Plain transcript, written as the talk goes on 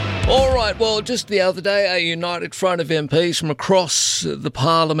All right, well, just the other day, a united front of MPs from across the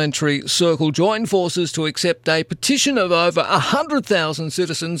parliamentary circle joined forces to accept a petition of over 100,000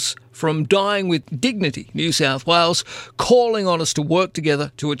 citizens from Dying with Dignity, New South Wales, calling on us to work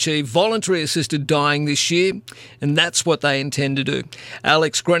together to achieve voluntary assisted dying this year, and that's what they intend to do.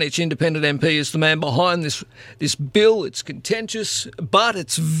 Alex Greenwich, independent MP, is the man behind this bill. It's contentious, but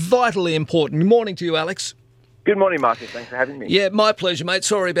it's vitally important. Good morning to you, Alex. Good morning, Marcus. Thanks for having me. Yeah, my pleasure, mate.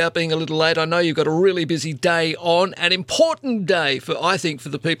 Sorry about being a little late. I know you've got a really busy day on. An important day, I think, for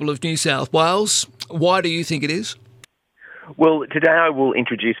the people of New South Wales. Why do you think it is? Well, today I will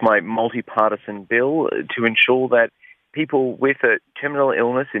introduce my multi-partisan bill to ensure that people with a terminal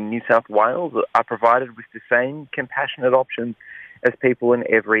illness in New South Wales are provided with the same compassionate options as people in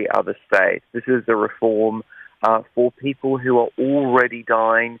every other state. This is a reform for people who are already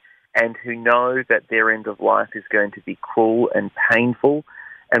dying and who know that their end of life is going to be cruel and painful,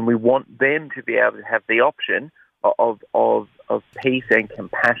 and we want them to be able to have the option of peace and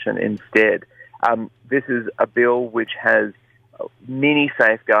compassion instead. This is a bill which has many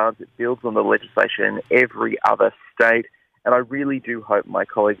safeguards. It builds on the legislation in every other state, and I really do hope my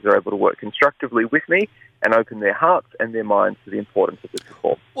colleagues are able to work constructively with me and open their hearts and their minds to the importance of this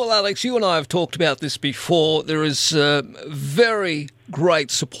reform. Well, Alex, you and I have talked about this before. There is very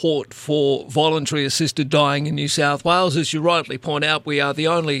great support for voluntary assisted dying in New South Wales. As you rightly point out, we are the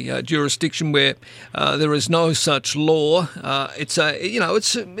only jurisdiction where there is no such law. It's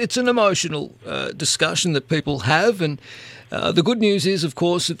an emotional discussion that people have, and the good news is, of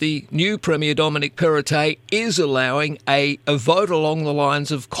course, that the new Premier Dominic Perrottet is allowing a vote along the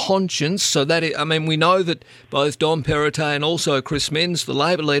lines of conscience. So that we know that both Dom Perrottet and also Chris Minns, the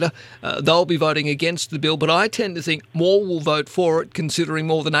Labor leader, they'll be voting against the bill. But I tend to think more will vote for it, considering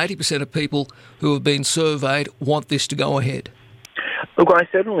more than 80% of people who have been surveyed want this to go ahead. Look, I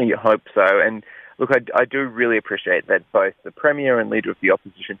certainly hope so. And look, I do really appreciate that both the Premier and Leader of the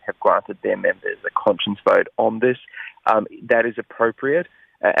Opposition have granted their members a conscience vote on this. That is appropriate.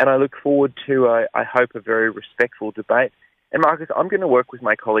 And I look forward to, I hope, a very respectful debate. And Marcus, I'm going to work with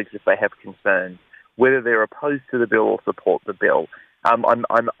my colleagues if they have concerns, whether they're opposed to the bill or support the bill.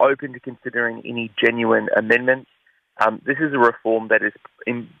 I'm open to considering any genuine amendments. This is a reform that is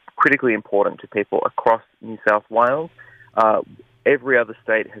critically important to people across New South Wales. Every other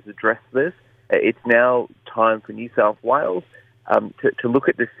state has addressed this. It's now time for New South Wales to look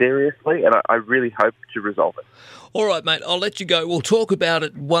at this seriously, and I really hope to resolve it. All right, mate, I'll let you go. We'll talk about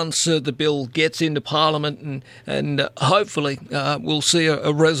it once the bill gets into Parliament, and hopefully we'll see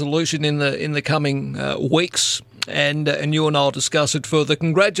a resolution in the coming weeks. And you and I'll discuss it further.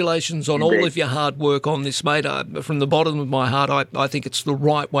 Congratulations on all of your hard work on this, mate. From the bottom of my heart, I think it's the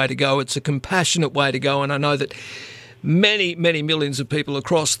right way to go. It's a compassionate way to go, and I know that many, many millions of people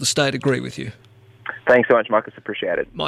across the state agree with you. Thanks so much, Marcus. Appreciate it.